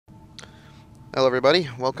Hello everybody,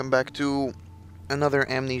 welcome back to another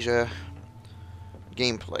Amnesia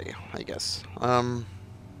gameplay, I guess.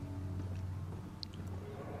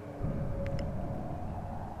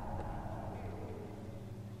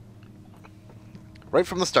 Right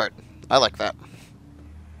from the start. I like that.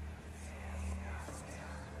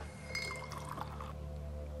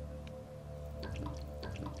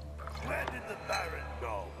 Where did the Baron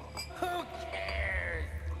go? Who cares?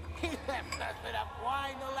 He left us enough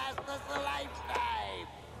wine to last us a lifetime.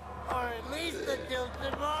 Or at least until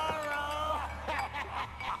tomorrow.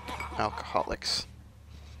 Alcoholics.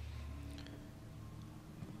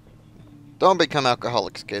 Don't become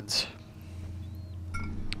alcoholics, kids.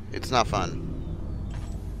 It's not fun.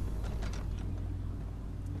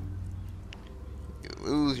 You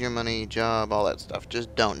lose your money, job, all that stuff.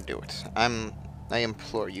 Just don't do it. I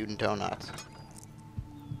implore you, do not.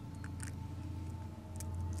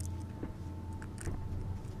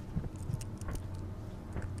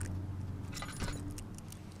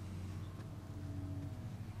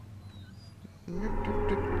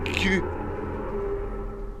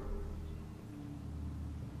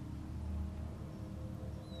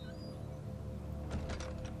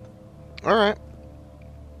 Alright.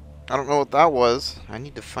 I don't know what that was. I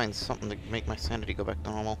need to find something to make my sanity go back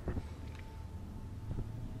to normal.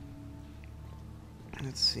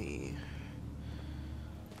 Let's see.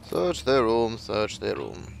 Search the room, search the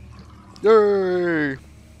room. Yay!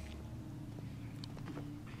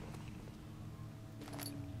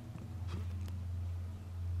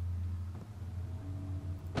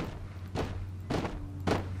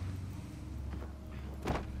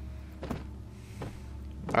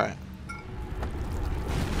 Alright.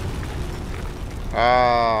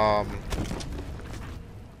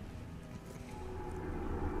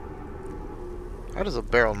 How does a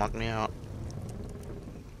barrel knock me out?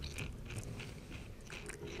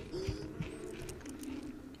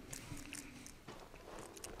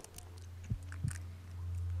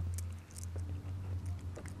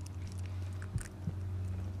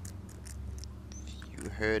 If you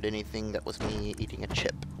heard anything, that was me eating a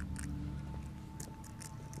chip.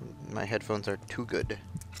 My headphones are too good.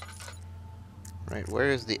 Right, where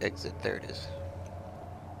is the exit? There it is.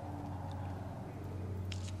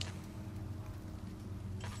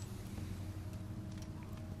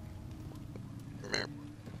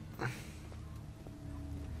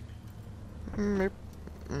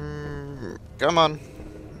 Come on.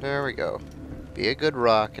 There we go. Be a good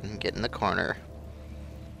rock and get in the corner.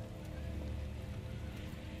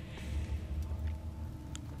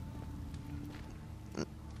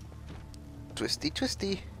 Twisty,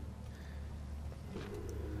 twisty.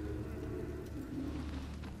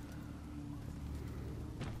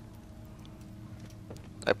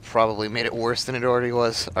 I probably made it worse than it already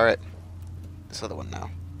was. Alright. This other one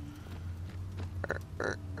now.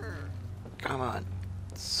 Come on.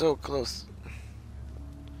 So close.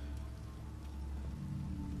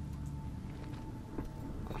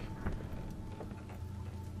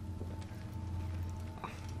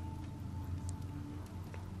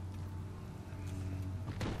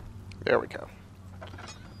 There we go.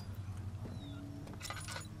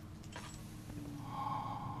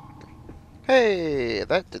 Hey,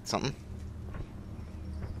 that did something.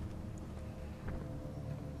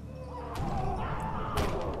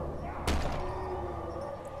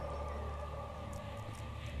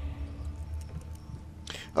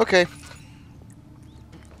 Okay.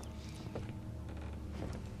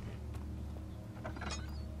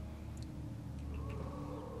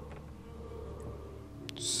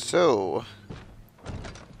 So,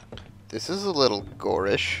 this is a little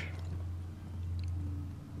gorish.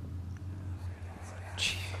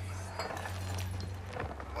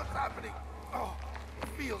 What's happening? Oh, it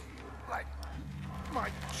feels like my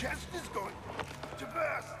chest is going to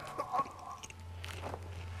burst. Oh.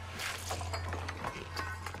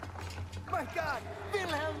 My God,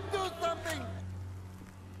 Wilhelm, do something!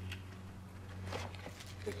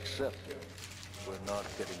 Except we're not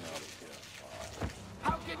getting out of here.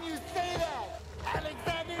 How can you say that?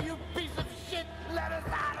 Alexander, you piece of shit! Let us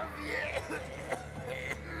out of here!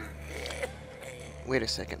 Wait a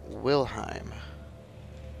second. Wilhelm.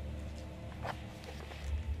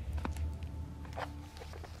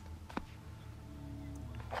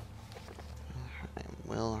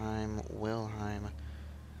 Wilhelm.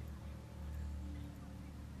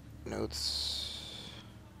 Notes.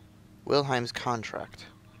 Wilhelm's contract.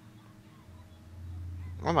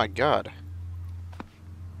 Oh my god.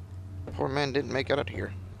 Poor man didn't make it out of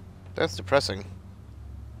here. That's depressing.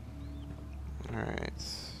 Alright.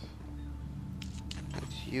 Put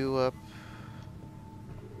you up.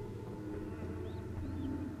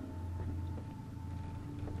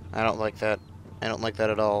 I don't like that. I don't like that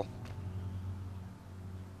at all.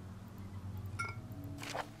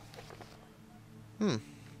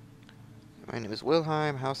 My name is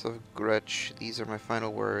Wilhelm, House of Gretsch. These are my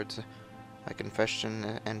final words. My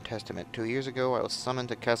confession and testament. 2 years ago, I was summoned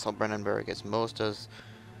to Castle Brennenburg as most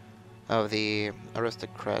of the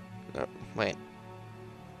aristocrat... wait.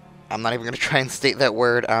 I'm not even going to try and state that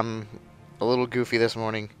word. I'm a little goofy this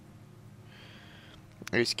morning.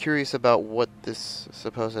 I was curious about what this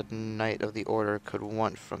supposed Knight of the Order could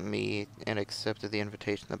want from me and accepted the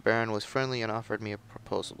invitation. The Baron was friendly and offered me a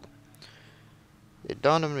proposal. It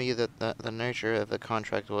dawned on me that the nature of the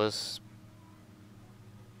contract was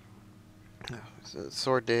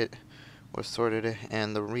sordid,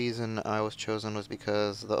 and the reason I was chosen was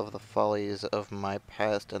because of the follies of my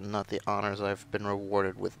past and not the honors I've been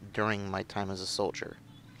rewarded with during my time as a soldier.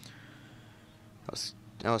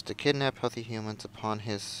 I was to kidnap healthy humans upon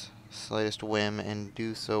his slightest whim and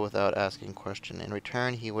do so without asking question. In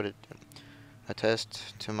return, he would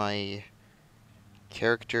attest to my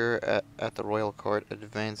character at the royal court,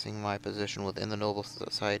 advancing my position within the noble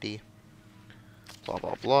society. Blah,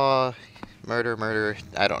 blah, blah. Murder, murder.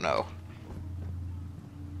 I don't know.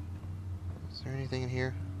 Is there anything in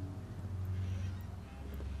here?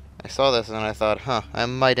 I saw this and I thought, huh, I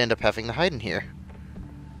might end up having to hide in here.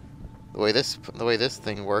 The way this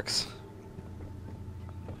thing works.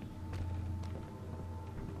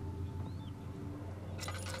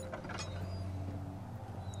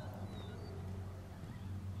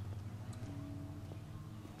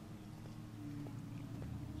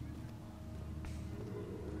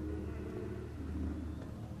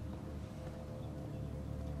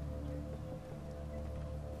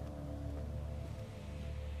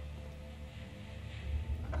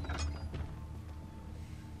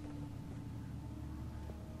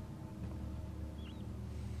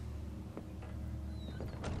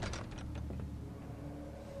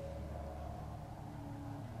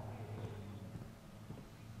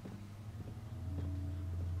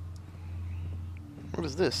 What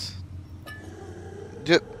is this?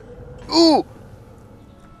 Ooh!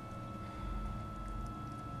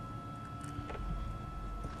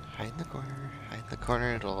 Hide in the corner, hide in the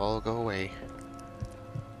corner, it'll all go away.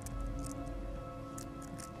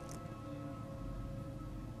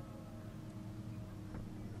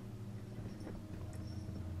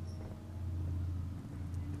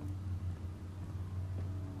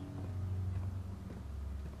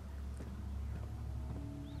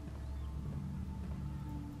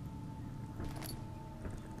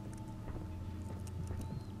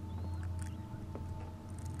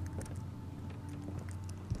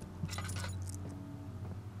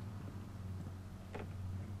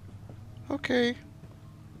 Okay.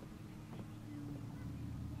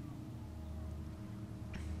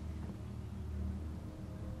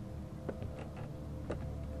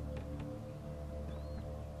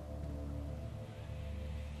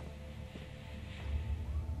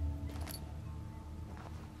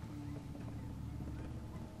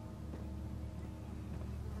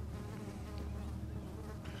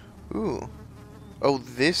 Ooh. Oh,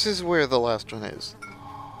 this is where the last one is.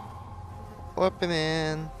 Weapon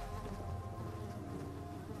in.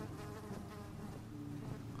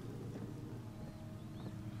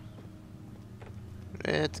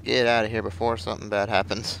 Let's get out of here before something bad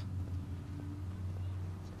happens.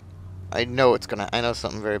 I know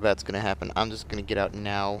something very bad's gonna happen. I'm just gonna get out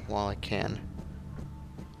now while I can.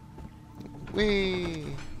 Whee!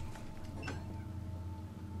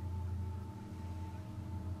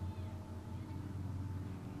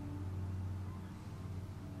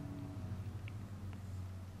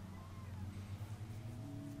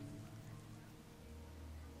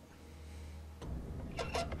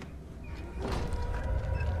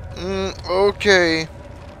 Okay.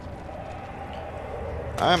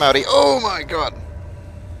 I'm outie. Oh my god!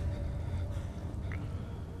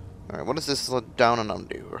 Alright, what does this down and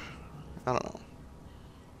undo? I don't know.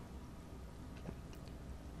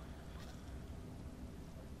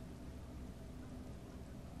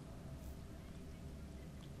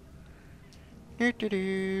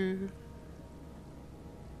 Do-do-do.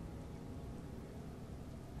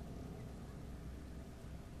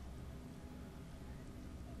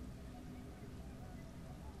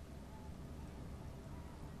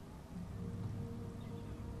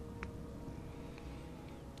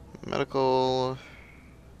 Medical,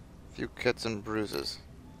 few cuts and bruises.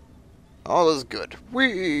 All is good.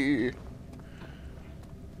 Whee!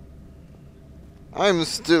 I'm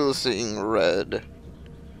still seeing red.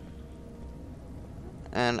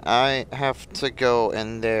 And I have to go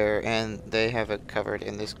in there, and they have it covered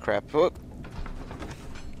in this crap. Whoop.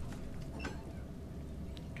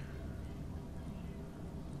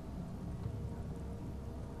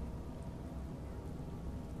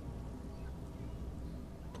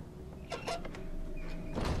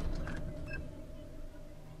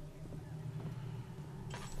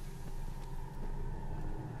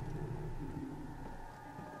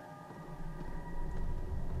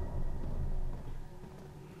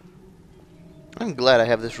 I'm glad I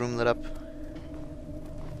have this room lit up.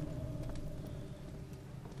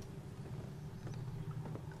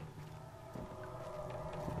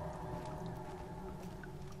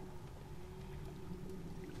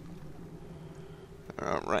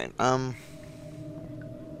 Alright, how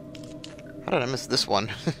did I miss this one?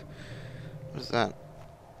 What is that?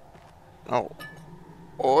 Oh,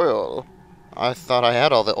 oil. I thought I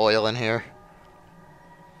had all the oil in here.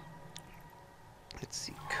 Let's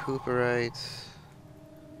see, Cooperite,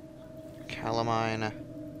 calamine,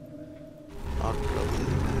 octopus.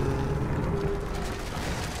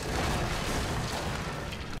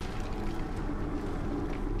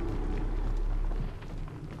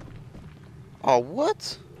 Oh,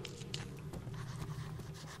 what?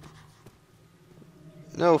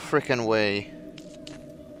 No frickin' way.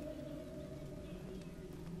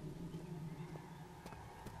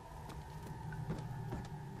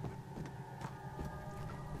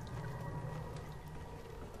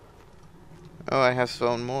 Oh, I have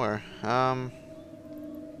found more. Yeah,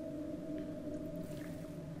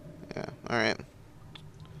 alright.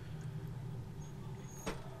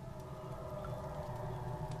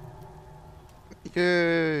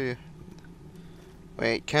 Yay!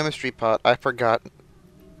 Wait, chemistry pot. I forgot.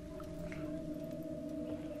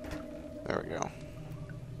 There we go.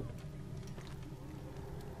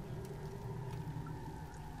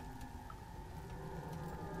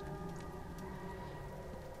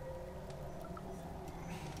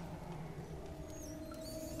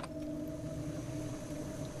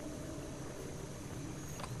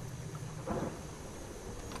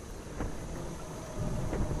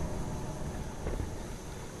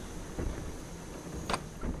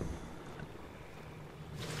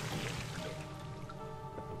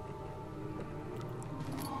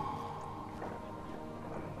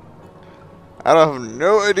 I don't have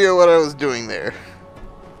no idea what I was doing there.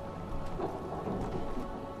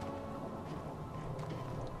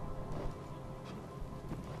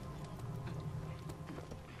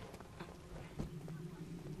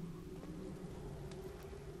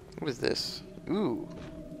 What is this? Ooh,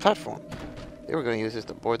 platform. They were going to use this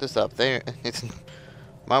to board this up. There, it's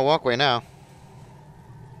my walkway now.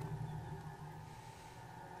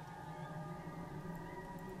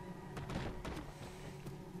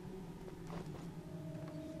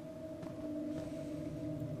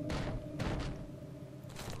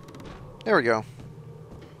 There we go.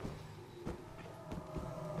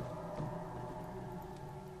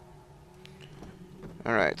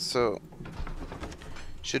 Alright, so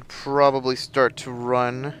should probably start to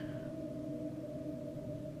run.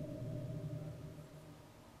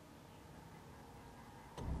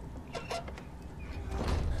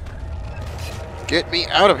 Get me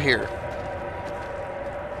out of here.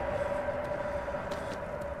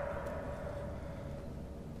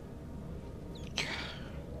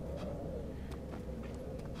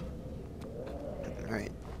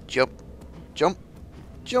 Alright, jump, jump,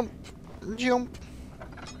 jump, jump.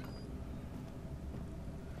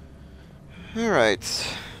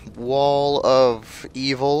 Alright, wall of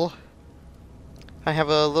evil. I have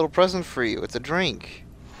a little present for you. It's a drink.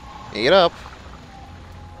 Eat up.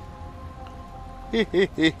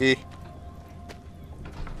 Hehehehe.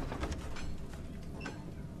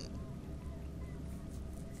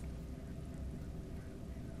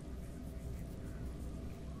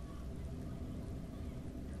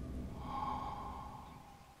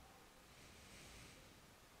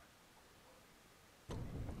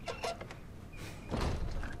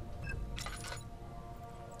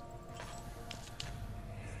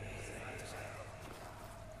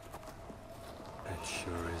 It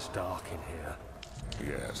sure is dark in here.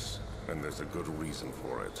 Yes, and there's a good reason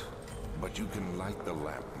for it. But you can light the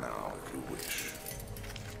lamp now if you wish.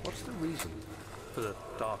 What's the reason? For the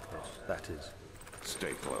darkness, that is.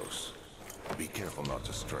 Stay close. Be careful not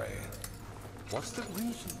to stray. What's the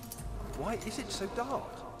reason? Why is it so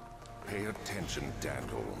dark? Pay attention,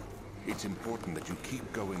 Daniel. It's important that you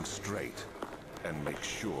keep going straight and make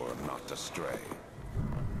sure not to stray.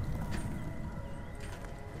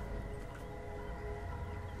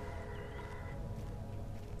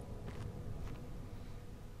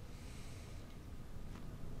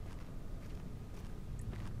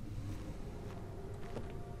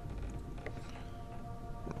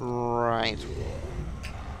 Right.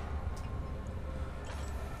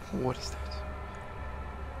 What is that?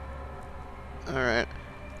 Alright.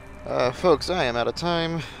 Folks, I am out of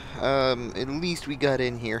time. At least we got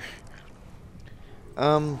in here.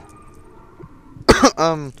 I...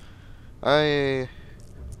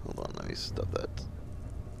 Hold on, let me stop that.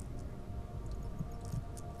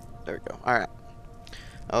 There we go. Alright.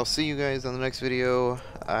 I'll see you guys on the next video.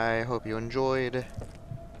 I hope you enjoyed.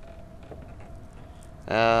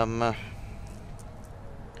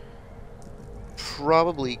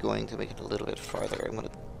 Probably going to make it a little bit farther. I'm gonna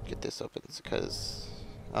get this open because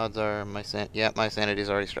odds are my sanity is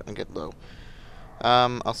already starting to get low.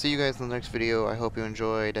 I'll see you guys in the next video. I hope you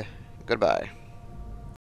enjoyed. Goodbye.